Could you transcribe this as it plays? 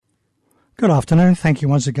Good afternoon. Thank you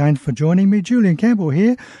once again for joining me. Julian Campbell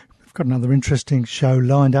here. We've got another interesting show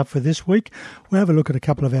lined up for this week. We'll have a look at a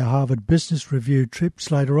couple of our Harvard Business Review trips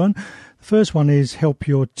later on. The first one is help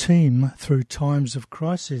your team through times of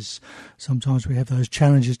crisis. Sometimes we have those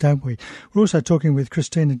challenges, don't we? We're also talking with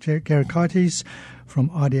Christina Gerakaitis from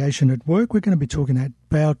Ideation at Work. We're going to be talking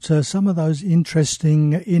about some of those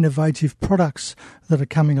interesting, innovative products that are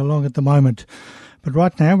coming along at the moment. But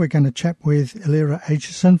right now we're going to chat with Elira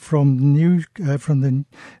Aitchison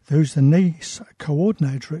who's the NICE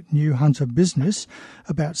coordinator at New Hunter Business,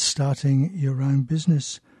 about starting your own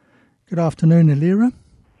business. Good afternoon, Elira.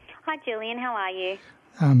 Hi, Julian. How are you?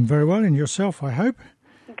 Very well, and yourself, I hope.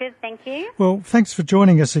 Good, thank you. Well, thanks for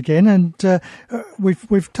joining us again. And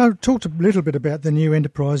we've talked a little bit about the new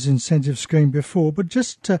Enterprise Incentive Scheme before, but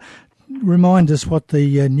just remind us what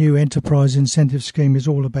the new Enterprise Incentive Scheme is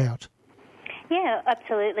all about. Yeah,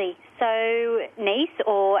 absolutely. So NICE,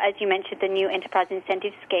 or as you mentioned, the new Enterprise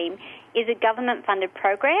Incentive Scheme, is a government-funded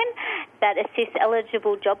program that assists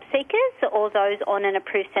eligible job seekers or those on an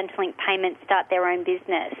approved Centrelink payment start their own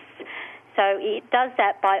business. So it does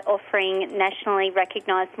that by offering nationally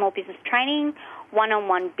recognised small business training,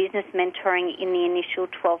 one-on-one business mentoring in the initial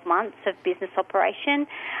 12 months of business operation,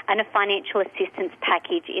 and a financial assistance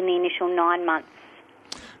package in the initial 9 months.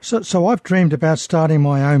 So I've dreamed about starting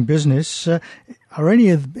my own business. Are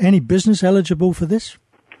any business eligible for this?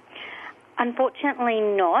 Unfortunately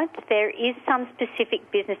not. There is some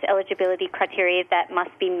specific business eligibility criteria that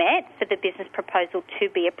must be met for the business proposal to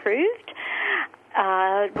be approved.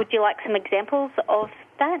 Would you like some examples of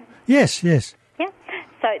that? Yes. Yeah.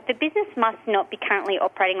 So the business must not be currently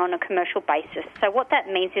operating on a commercial basis. So what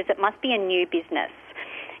that means is it must be a new business.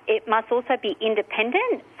 It must also be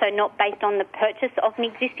independent, so not based on the purchase of an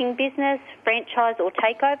existing business, franchise or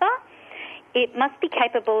takeover. It must be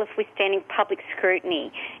capable of withstanding public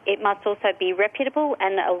scrutiny. It must also be reputable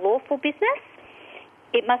and a lawful business.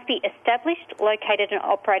 It must be established, located and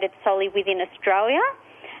operated solely within Australia.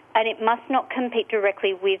 And it must not compete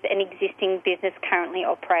directly with an existing business currently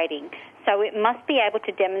operating. So it must be able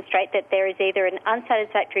to demonstrate that there is either an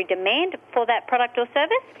unsatisfactory demand for that product or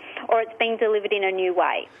service, or it's being delivered in a new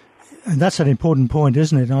way. And that's an important point,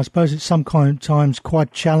 isn't it? And I suppose it's sometimes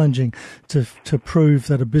quite challenging to prove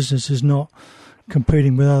that a business is not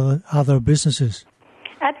competing with other businesses.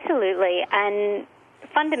 Absolutely. And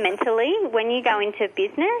fundamentally, when you go into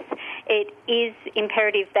business, it is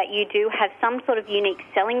imperative that you do have some sort of unique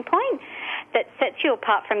selling point that sets you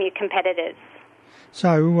apart from your competitors.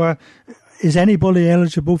 So is anybody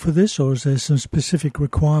eligible for this, or is there some specific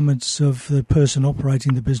requirements of the person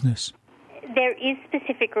operating the business? There is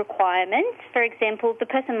specific requirements. For example, the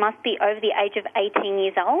person must be over the age of 18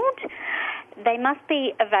 years old. They must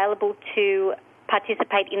be available to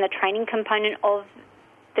participate in the training component of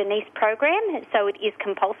the NICE program, so it is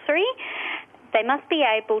compulsory. They must be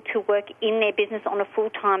able to work in their business on a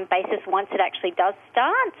full-time basis once it actually does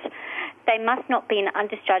start. They must not be an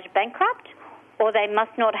undischarged bankrupt, or they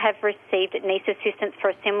must not have received NICE assistance for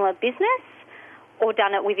a similar business or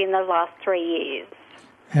done it within the last 3 years.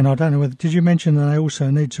 And I don't know whether, did you mention that they also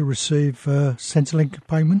need to receive Centrelink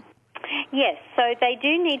payment? Yes, so they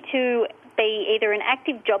do need to be either an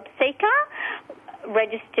active job seeker,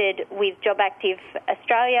 registered with Job Active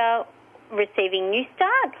Australia, receiving New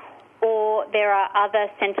Start, or there are other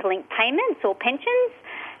Centrelink payments or pensions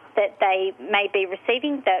that they may be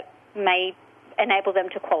receiving that may enable them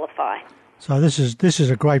to qualify. So this is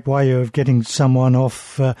a great way of getting someone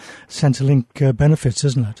off Centrelink benefits,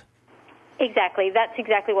 isn't it? Exactly. That's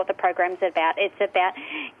exactly what the program's about. It's about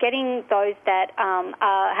getting those that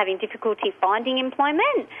are having difficulty finding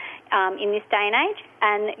employment in this day and age,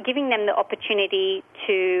 and giving them the opportunity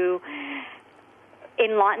to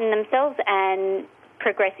enlighten themselves and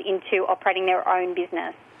progress into operating their own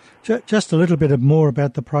business. Just a little bit more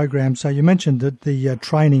about the program. So you mentioned that the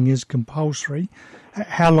training is compulsory.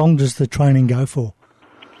 How long does the training go for?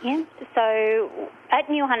 Yeah, so at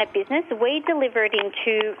New Hunter Business, we deliver it in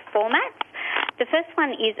two formats. The first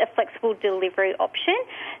one is a flexible delivery option.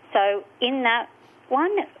 So in that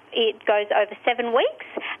one, it goes over 7 weeks,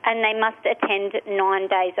 and they must attend 9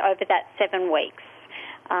 days over that 7 weeks.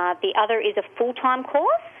 The other is a full-time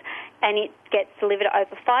course, and it gets delivered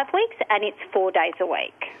over 5 weeks, and it's 4 days a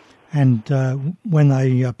week. And when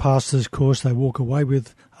they pass this course, they walk away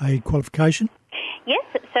with a qualification? Yes,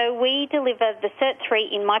 so we deliver the Cert 3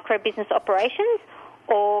 in micro business operations,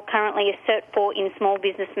 or currently a Cert 4 in small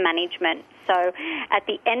business management. So at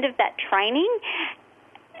the end of that training,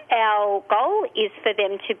 our goal is for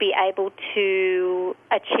them to be able to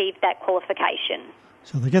achieve that qualification.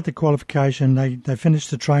 So they get the qualification, they finish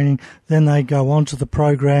the training, then they go on to the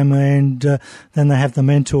program, and then they have the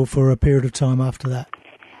mentor for a period of time after that.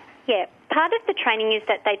 Yeah, part of the training is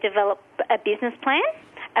that they develop a business plan,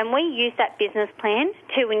 and we use that business plan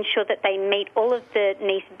to ensure that they meet all of the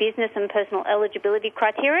NEIS business and personal eligibility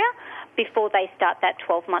criteria before they start that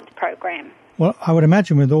 12-month program. Well, I would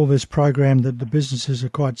imagine with all this program that the businesses are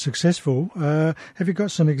quite successful. Have you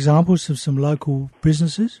got some examples of some local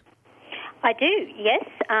businesses? I do, yes.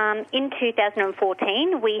 In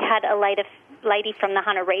 2014, we had a lady from the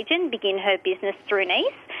Hunter region begin her business through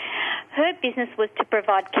NEIS. Her business was to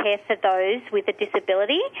provide care for those with a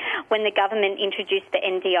disability when the government introduced the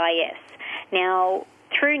NDIS. Now,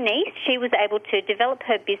 through NEIS, she was able to develop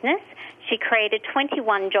her business. She created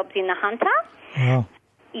 21 jobs in the Hunter. Wow.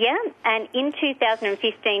 Yeah, and in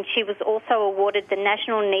 2015, she was also awarded the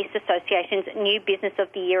National NEIS Association's New Business of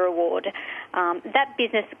the Year Award. That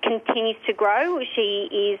business continues to grow. She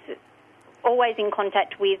is always in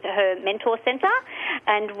contact with her mentor centre,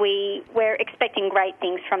 and we're expecting great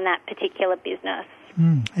things from that particular business.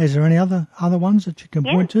 Is there any other ones that you can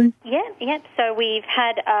point to? Yeah. So we've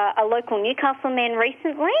had a local Newcastle man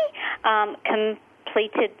recently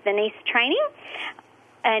completed the NEIS training.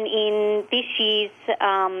 And in this year's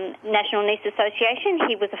National NEIS Association,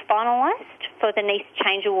 he was a finalist for the NEIS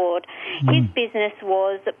Change Award. His business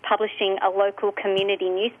was publishing a local community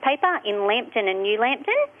newspaper in Lambton and New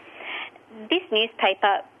Lambton. This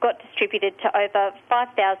newspaper got distributed to over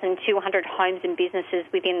 5,200 homes and businesses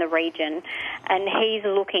within the region, and he's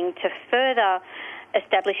looking to further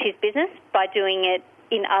establish his business by doing it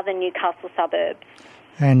in other Newcastle suburbs.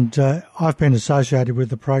 And I've been associated with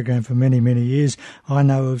the program for many, many years. I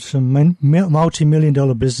know of some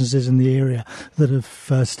multi-million-dollar businesses in the area that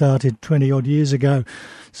have started 20-odd years ago.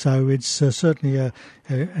 So it's certainly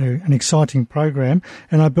an exciting program.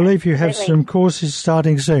 And I believe you have some courses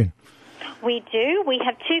starting soon. We do. We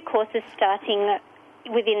have 2 courses starting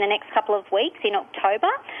within the next couple of weeks in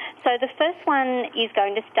October. So the first one is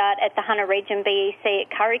going to start at the Hunter Region BEC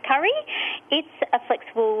at Kurri Kurri. It's a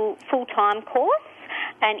flexible full-time course,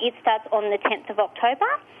 and it starts on the 10th of October.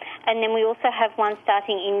 And then we also have one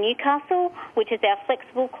starting in Newcastle, which is our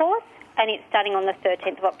flexible course, and it's starting on the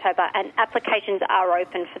 13th of October. And applications are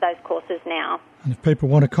open for those courses now. And if people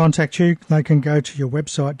want to contact you, they can go to your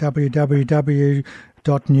website,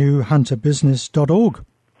 www.newhunterbusiness.org.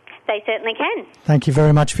 They certainly can. Thank you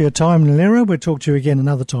very much for your time, Alira. We'll talk to you again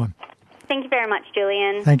another time. Thank you very much,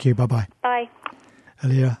 Julian. Thank you. Bye-bye. Bye.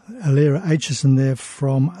 Alira Aitchison there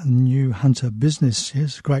from New Hunter Business.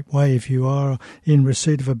 Yes, a great way if you are in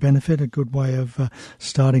receipt of a benefit, a good way of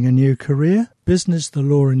starting a new career. Business, the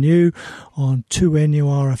Law and You on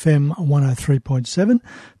 2NURFM 103.7.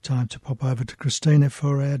 Time to pop over to Christina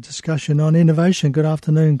for our discussion on innovation. Good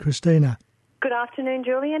afternoon, Christina. Good afternoon,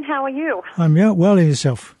 Julian. How are you? I'm well, and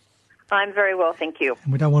yourself? I'm very well, thank you.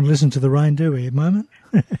 And we don't want to listen to the rain, do we, at the moment?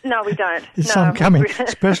 No, we don't. There's some coming,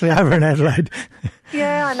 especially over in Adelaide.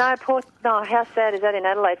 Yeah, I know. How sad is that in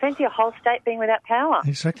Adelaide? Fancy a whole state being without power.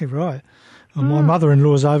 Exactly right. Well, my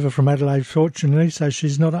mother-in-law's over from Adelaide, fortunately, so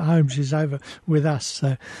she's not at home. She's over with us,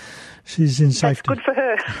 so she's in safety. That's good for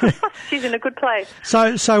her. She's in a good place.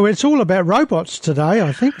 So it's all about robots today,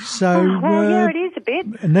 I think. So yeah, it is a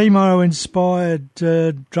bit. Nemo-inspired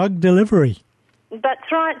drug delivery.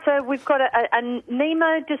 That's right. So we've got a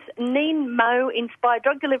Nemo-inspired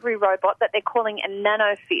drug delivery robot that they're calling a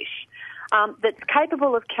nanofish that's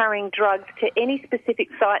capable of carrying drugs to any specific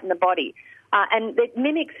site in the body. And it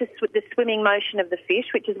mimics the swimming motion of the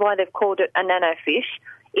fish, which is why they've called it a nanofish.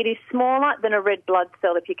 It is smaller than a red blood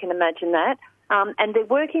cell, if you can imagine that. And they're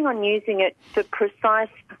working on using it for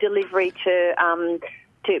precise delivery to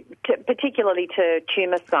particularly to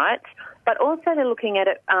tumour sites. But also they're looking at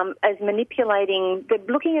it as manipulating, they're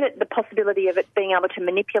looking at it, the possibility of it being able to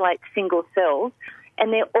manipulate single cells,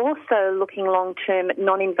 and they're also looking long-term at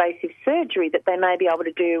non-invasive surgery that they may be able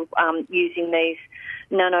to do using these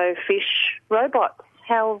nanofish robots.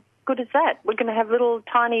 How good is that? We're going to have little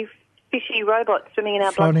tiny fishy robots swimming in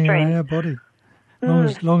our bloodstream. Floating around our body.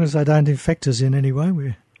 As long as they don't infect us in any way,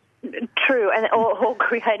 we're... True, and or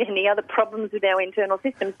create any other problems with our internal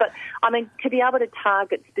systems. But, I mean, to be able to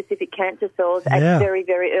target specific cancer cells at very,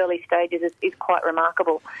 very early stages is quite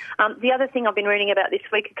remarkable. The other thing I've been reading about this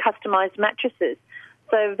week are customised mattresses.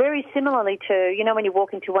 So very similarly to, you know, when you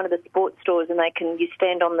walk into one of the sports stores and you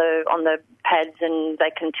stand on the pads and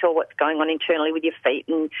they can tell what's going on internally with your feet,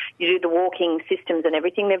 and you do the walking systems and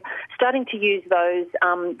everything. They're starting to use those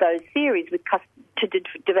theories to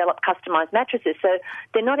develop customised mattresses. So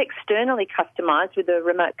they're not externally customised with the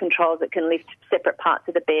remote controls that can lift separate parts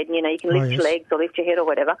of the bed. You know, you can lift your legs or lift your head or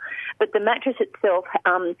whatever. But the mattress itself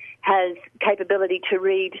has capability to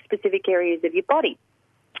read specific areas of your body.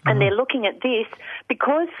 And they're looking at this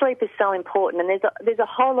because sleep is so important, and there's a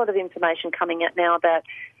whole lot of information coming out now about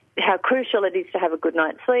how crucial it is to have a good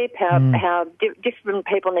night's sleep, how different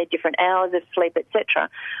people need different hours of sleep, etc.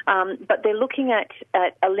 But they're looking at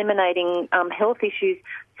eliminating health issues,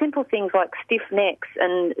 simple things like stiff necks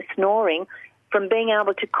and snoring, from being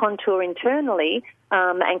able to contour internally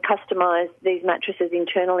and customise these mattresses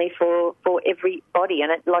internally for every body.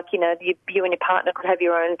 And you and your partner could have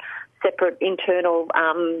your own separate internal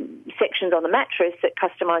sections on the mattress that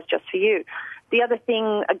customise just for you. The other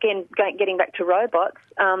thing, again, getting back to robots,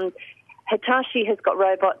 Hitachi has got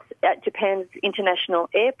robots at Japan's international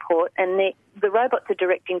airport, and the robots are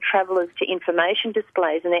directing travellers to information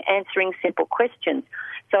displays, and they're answering simple questions.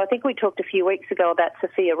 So I think we talked a few weeks ago about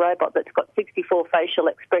Sophia robot that's got 64 facial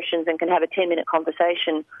expressions and can have a 10-minute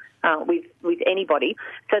conversation with anybody.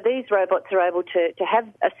 So these robots are able to have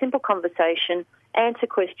a simple conversation, answer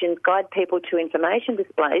questions, guide people to information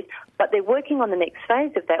displays, but they're working on the next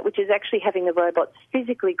phase of that, which is actually having the robots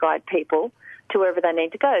physically guide people to wherever they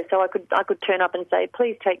need to go. So I could turn up and say,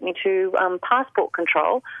 please take me to passport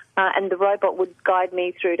control, and the robot would guide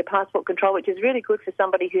me through to passport control, which is really good for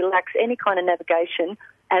somebody who lacks any kind of navigation,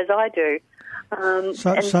 as I do.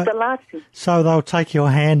 So they'll take your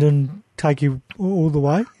hand and take you all the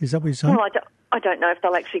way? Is that what you're saying? Well, I don't know if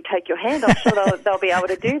they'll actually take your hand. I'm sure they'll be able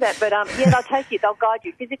to do that. But they'll take you. They'll guide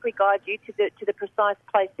you, physically guide you to the precise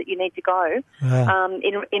place that you need to go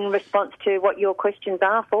in response to what your questions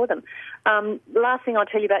are for them. Last thing I'll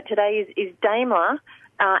tell you about today is Daimler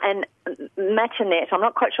and Machinet. I'm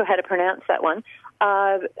not quite sure how to pronounce that one.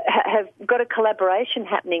 Have got a collaboration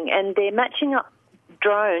happening, and they're matching up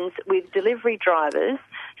drones with delivery drivers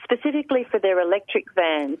specifically for their electric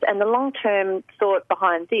vans. And the long-term thought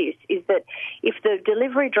behind this is that if the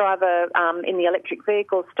delivery driver in the electric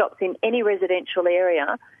vehicle stops in any residential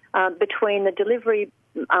area, between the delivery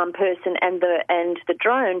person and the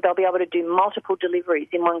drone, they'll be able to do multiple deliveries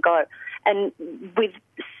in one go. And with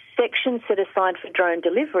sections set aside for drone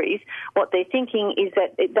deliveries, what they're thinking is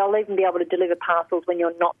that they'll even be able to deliver parcels when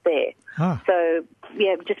you're not there. So,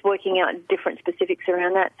 just working out different specifics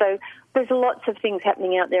around that. So there's lots of things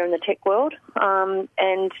happening out there in the tech world,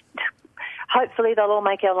 and hopefully they'll all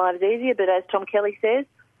make our lives easier, but as Tom Kelly says,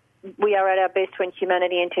 we are at our best when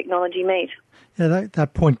humanity and technology meet. Yeah,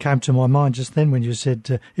 that point came to my mind just then when you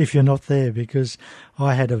said if you're not there, because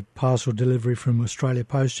I had a parcel delivery from Australia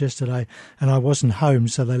Post yesterday and I wasn't home,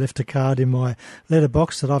 so they left a card in my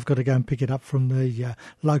letterbox that I've got to go and pick it up from the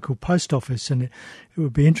local post office, and it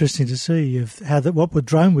would be interesting to see what the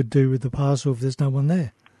drone would do with the parcel if there's no one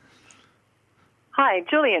there. Hi,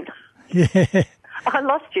 Julian. Yeah. I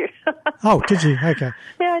lost you. Oh, did you? Okay.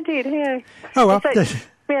 Yeah, I did, yeah. Oh, well.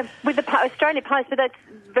 Yeah, with the Australia Post, but that's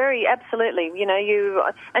absolutely,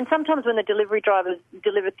 and sometimes when the delivery drivers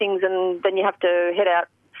deliver things and then you have to head out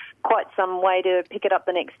quite some way to pick it up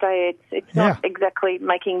the next day, it's not exactly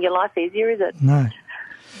making your life easier, is it? No.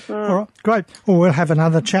 All right, great. Well, we'll have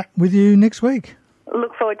another chat with you next week.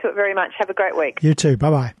 Look forward to it very much. Have a great week. You too.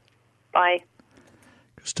 Bye-bye. Bye.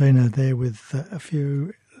 Christina there with a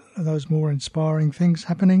few of those more inspiring things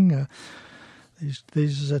happening.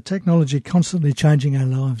 These technology constantly changing our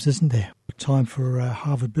lives, isn't there? Time for a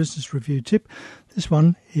Harvard Business Review tip. This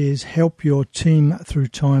one is help your team through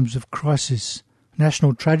times of crisis.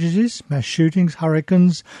 National tragedies, mass shootings,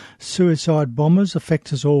 hurricanes, suicide bombers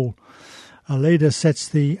affect us all. A leader sets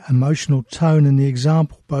the emotional tone and the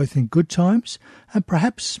example, both in good times and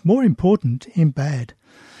perhaps more important, in bad.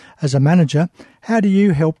 As a manager, how do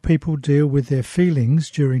you help people deal with their feelings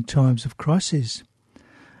during times of crisis?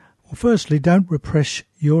 Well, firstly, don't repress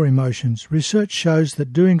your emotions. Research shows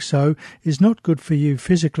that doing so is not good for you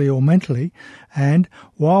physically or mentally, and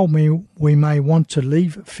while we may want to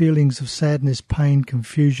leave feelings of sadness, pain,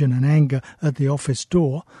 confusion and anger at the office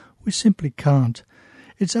door, we simply can't.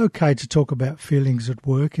 It's okay to talk about feelings at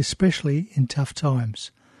work, especially in tough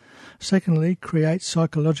times. Secondly, create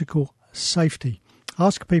psychological safety.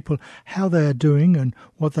 Ask people how they are doing and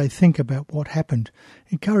what they think about what happened.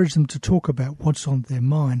 Encourage them to talk about what's on their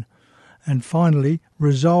mind. And finally,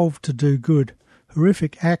 resolve to do good.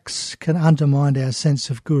 Horrific acts can undermine our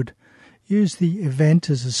sense of good. use the event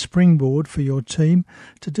as a springboard for your team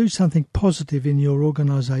to do something positive in your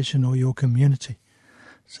organisation or your community.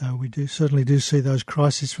 So we certainly do see those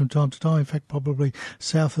crises from time to time. In fact, probably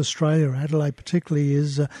South Australia, Adelaide particularly,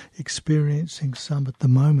 is experiencing some at the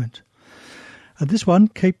moment. This one,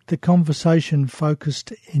 keep the conversation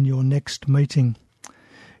focused in your next meeting.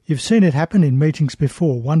 You've seen it happen in meetings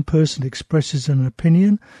before. One person expresses an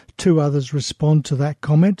opinion, two others respond to that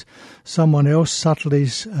comment, someone else subtly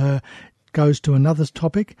goes to another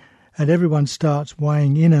topic, and everyone starts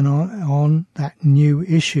weighing in and on that new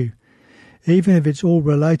issue. Even if it's all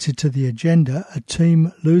related to the agenda, a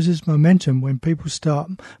team loses momentum when people start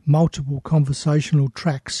multiple conversational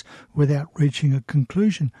tracks without reaching a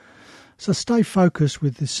conclusion. So stay focused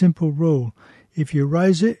with this simple rule. If you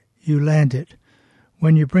raise it, you land it.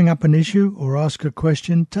 When you bring up an issue or ask a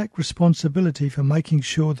question, take responsibility for making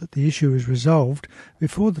sure that the issue is resolved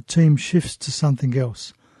before the team shifts to something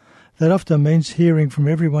else. That often means hearing from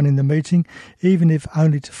everyone in the meeting, even if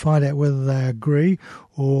only to find out whether they agree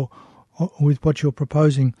or with what you're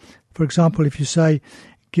proposing. For example, if you say,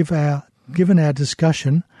 given our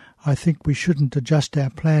discussion, I think we shouldn't adjust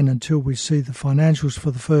our plan until we see the financials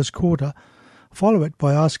for the first quarter, follow it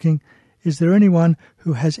by asking, is there anyone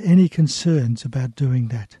who has any concerns about doing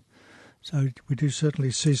that? So we do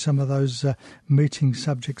certainly see some of those meeting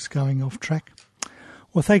subjects going off track.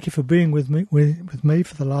 Well, thank you for being with me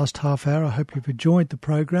for the last half hour. I hope you've enjoyed the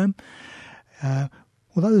program.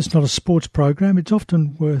 Although it's not a sports program, it's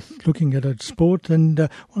often worth looking at a sport, and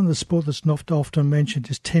one of the sports that's not often mentioned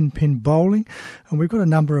is 10-pin bowling, and we've got a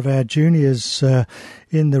number of our juniors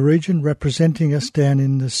in the region representing us down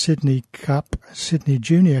in the Sydney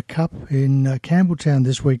Junior Cup in Campbelltown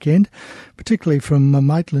this weekend, particularly from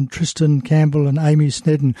Maitland, Tristan Campbell and Amy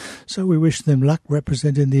Snedden, so we wish them luck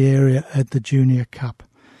representing the area at the Junior Cup.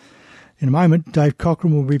 In a moment, Dave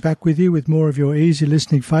Cochran will be back with you with more of your easy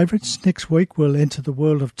listening favourites. Next week, we'll enter the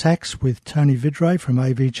world of tax with Tony Vidray from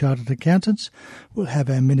AV Chartered Accountants. We'll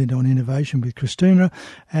have our Minute on Innovation with Christina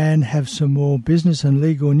and have some more business and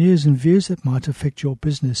legal news and views that might affect your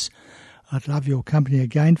business. I'd love your company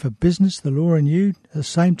again for Business, the Law and You at the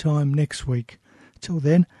same time next week. Till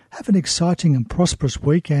then, have an exciting and prosperous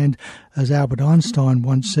week, and as Albert Einstein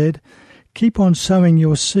once said, keep on sowing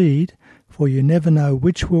your seed, for you never know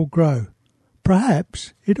which will grow.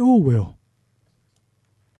 Perhaps it all will.